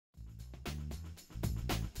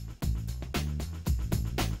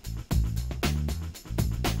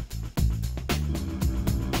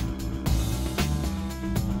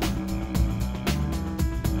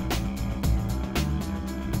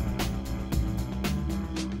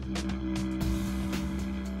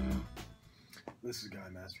This is Guy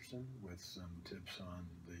Masterson with some tips on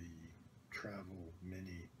the Travel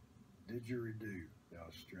Mini Didgeridoo, the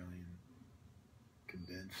Australian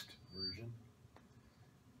condensed version.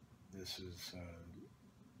 This is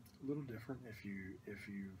a little different. If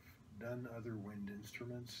you've done other wind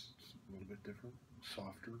instruments, it's a little bit different,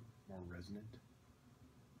 softer, more resonant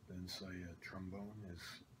than say a trombone is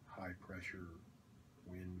high pressure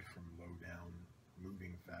wind from low down,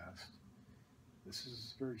 moving fast. This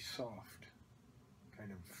is very soft,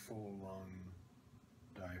 kind of full lung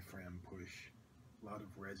diaphragm push. A lot of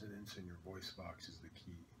resonance in your voice box is the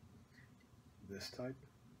key. This type,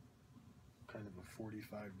 kind of a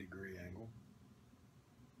 45-degree angle.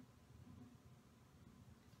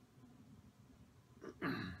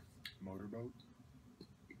 Motorboat,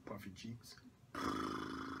 puffy cheeks.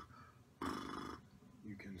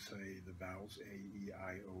 You can say the vowels A, E,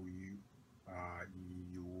 I, O, U.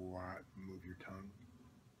 Move your tongue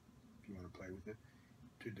if you want to play with it.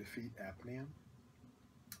 To defeat apnea,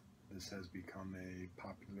 this has become a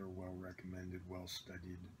popular, well-recommended,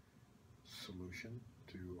 well-studied solution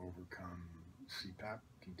to overcome CPAP,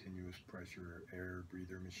 continuous pressure air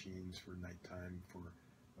breather machines for nighttime for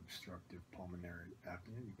obstructive pulmonary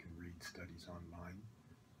apnea. You can read studies online.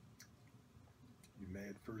 You may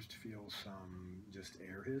at first feel some just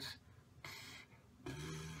air hiss.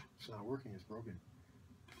 It's not working, it's broken.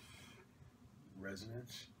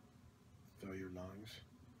 Resonance, fill your lungs.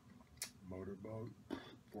 Motorboat,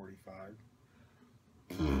 45.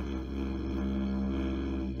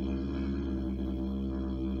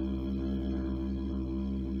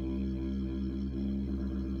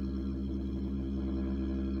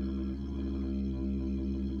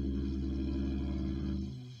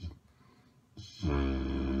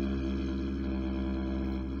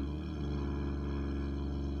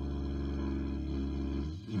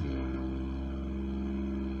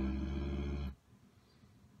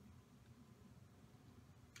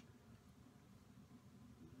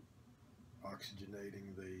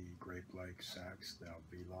 Oxygenating the grape-like sacs, the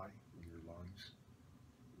alveoli in your lungs,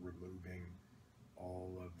 removing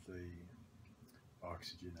all of the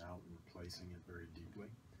oxygen out and replacing it very deeply,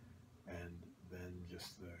 and then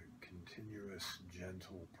just the continuous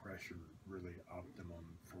gentle pressure, really optimum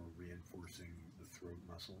for reinforcing the throat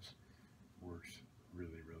muscles, works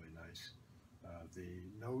really, really nice. The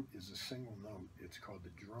note is a single note. It's called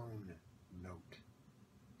the drone note.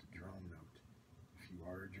 The drone note. If you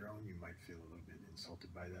are a drone, you might feel a little bit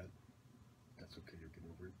insulted by that. That's okay, you'll get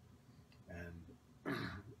over it. And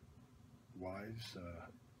wives,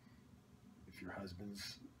 if your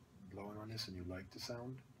husband's blowing on this and you like the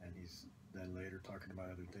sound, and he's then later talking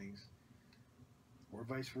about other things, or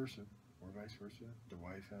vice versa, the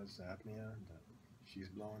wife has apnea, and she's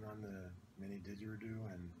blowing on the mini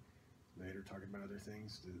didgeridoo and later talking about other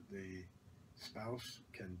things, the spouse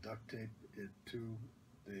can duct tape it to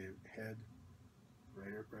the head.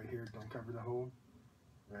 Right here, don't cover the hole.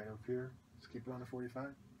 Right up here, just keep it on the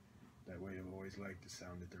 45. That way you'll always like the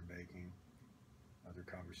sound that they're making. Other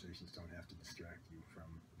conversations don't have to distract you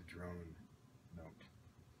from the drone note.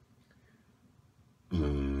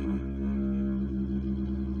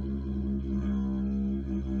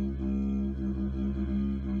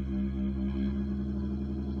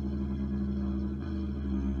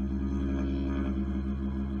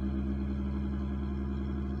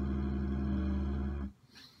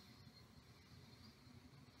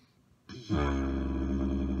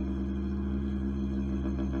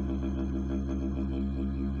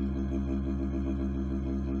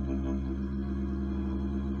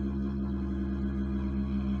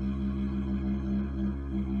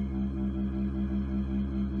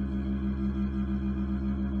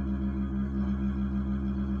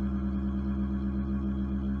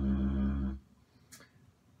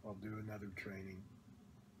 I'll do another training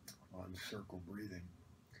on circle breathing.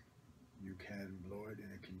 You can blow it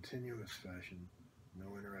in a continuous fashion,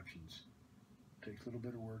 no interruptions. Takes a little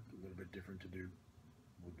bit of work, a little bit different to do.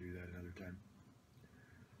 We'll do that another time.